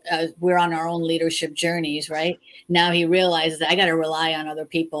 as we're on our own leadership journeys, right? Now he realizes that I got to rely on other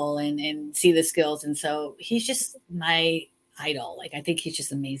people and see the skills. And so he's just my idol. Like, I think he's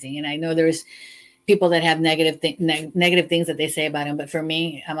just amazing. And I know there's people that have negative things that they say about him, but for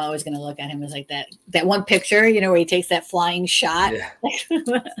me, I'm always going to look at him as like that one picture, where he takes that flying shot. Yeah.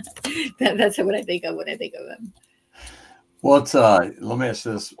 That's what I think of when I think of him. Let me ask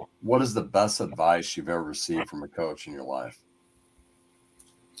this: what is the best advice you've ever received from a coach in your life?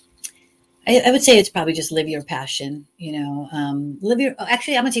 I would say it's probably just live your passion.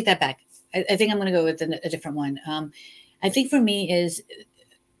 Actually, I'm gonna take that back. I think I'm gonna go with a different one. I think for me is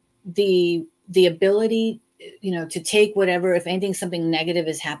the ability, to take whatever, if anything, something negative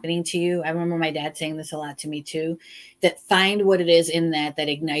is happening to you. I remember my dad saying this a lot to me too, that find what it is in that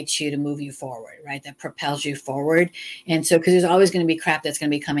ignites you to move you forward, right? That propels you forward. And so, because there's always going to be crap that's going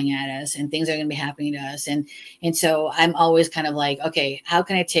to be coming at us, and things are going to be happening to us. And so I'm always kind of like, okay, how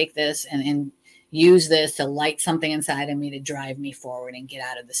can I take this and use this to light something inside of me to drive me forward and get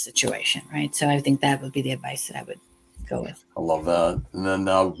out of the situation, right? So I think that would be the advice that I would go with. I love that. And then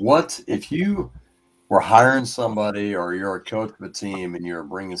what if you were hiring somebody, or you're a coach of a team and you're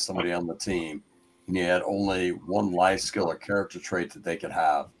bringing somebody on the team, and you had only one life skill or character trait that they could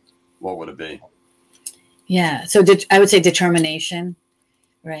have, what would it be? Yeah. So I would say determination,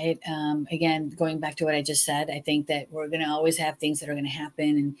 right? Again, going back to what I just said, I think that we're going to always have things that are going to happen,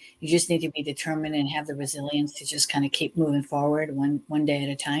 and you just need to be determined and have the resilience to just kind of keep moving forward one day at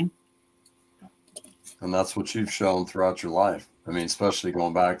a time. And that's what you've shown throughout your life. I mean, especially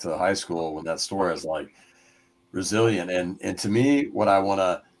going back to high school when that story is like, resilient. And to me, what I want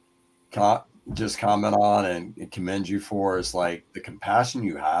to just comment on and commend you for is like the compassion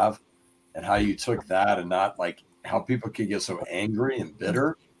you have and how you took that, and not like how people could get so angry and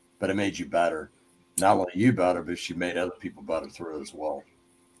bitter, but it made you better. Not only you better, but she made other people better through it as well.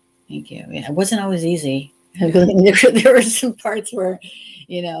 Thank you. Yeah, it wasn't always easy. There were some parts where,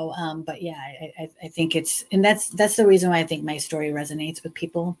 but yeah, I think and that's the reason why I think my story resonates with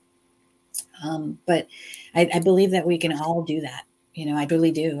people. But I believe that we can all do that. I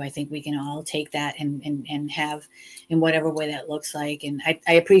really do. I think we can all take that and have in whatever way that looks like. And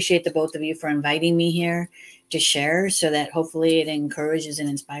I appreciate the both of you for inviting me here to share, so that hopefully it encourages and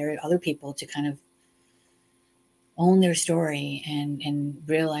inspires other people to kind of own their story and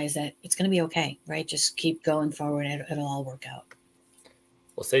realize that it's going to be okay, right? Just keep going forward. It'll all work out.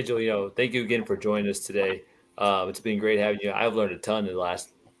 Well, Sejal, thank you again for joining us today. It's been great having you. I've learned a ton in the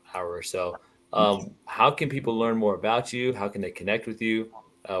last hour or so. How can people learn more about you? How can they connect with you?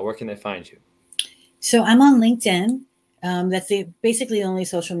 Where can they find you? So I'm on LinkedIn. That's basically the only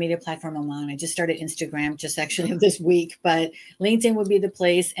social media platform I'm on. I just started Instagram just actually this week, but LinkedIn would be the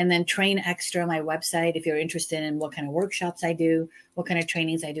place. And then Train Extra, my website, if you're interested in what kind of workshops I do, what kind of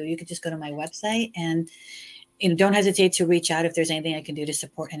trainings I do, you could just go to my website, and don't hesitate to reach out if there's anything I can do to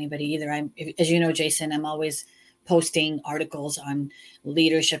support anybody either. As you know, Jason, I'm always posting articles on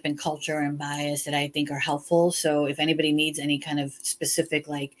leadership and culture and bias that I think are helpful. So if anybody needs any kind of specific,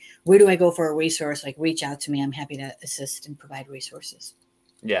 like, where do I go for a resource, like, reach out to me. I'm happy to assist and provide resources.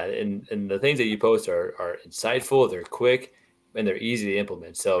 Yeah. And the things that you post are insightful, they're quick, and they're easy to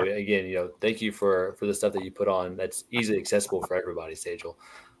implement. So again, thank you for the stuff that you put on that's easily accessible for everybody, Sejal.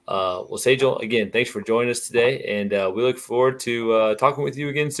 Well, Sejal, again, thanks for joining us today, and we look forward to talking with you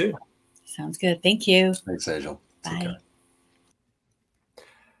again soon. Sounds good. Thank you. Thanks, Sejal. Bye.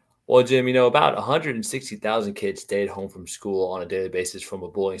 Well, Jim, about 160,000 kids stayed home from school on a daily basis from a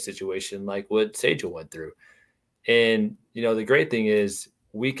bullying situation like what Sejal went through. And, the great thing is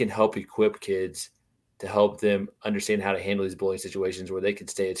we can help equip kids to help them understand how to handle these bullying situations where they can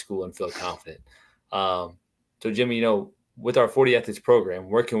stay at school and feel confident. So, Jim, with our 40 Athletes program,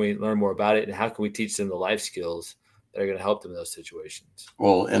 where can we learn more about it, and how can we teach them the life skills that are going to help them in those situations?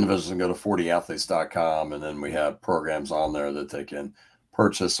 Well, individuals can go to 40athletes.com, and then we have programs on there that they can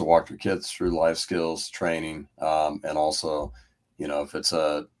purchase to walk their kids through life skills training. And also, if it's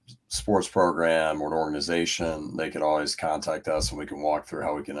a sports program or an organization, they can always contact us and we can walk through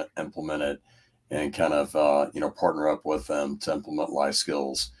how we can implement it and kind of, partner up with them to implement life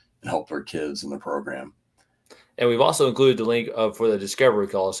skills and help their kids in the program. And we've also included the link for the discovery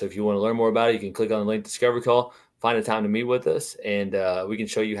call. So if you want to learn more about it, you can click on the link discovery call, find a time to meet with us, and we can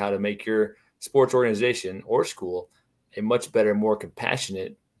show you how to make your sports organization or school a much better, more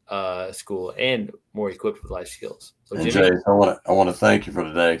compassionate school and more equipped with life skills. So, and Jimmy, Jay, I want to thank you for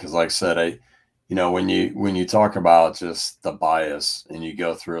today, because like I said, when you talk about just the bias and you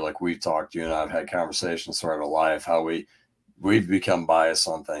go through, like we've talked, you and I've had conversations throughout our life, how we've become biased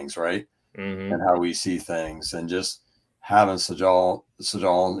on things, right? Mm-hmm. And how we see things, and just having Sejal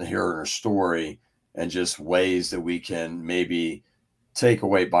hearing her story and just ways that we can maybe take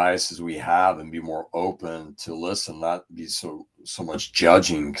away biases we have and be more open to listen, not be so much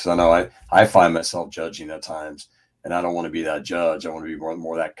judging. Because I know I find myself judging at times, and I don't want to be that judge. I want to be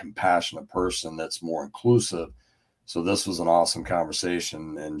more that compassionate person that's more inclusive. So this was an awesome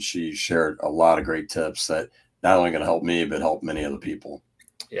conversation, and she shared a lot of great tips that not only going to help me, but help many other people.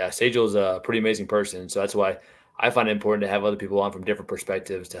 Yeah, Sejal is a pretty amazing person. So that's why I find it important to have other people on from different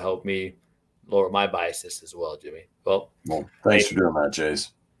perspectives to help me lower my biases as well, Jimmy. Well, thanks for doing that,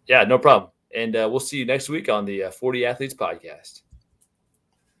 Jace. Yeah, no problem. And we'll see you next week on the 40 Athletes podcast.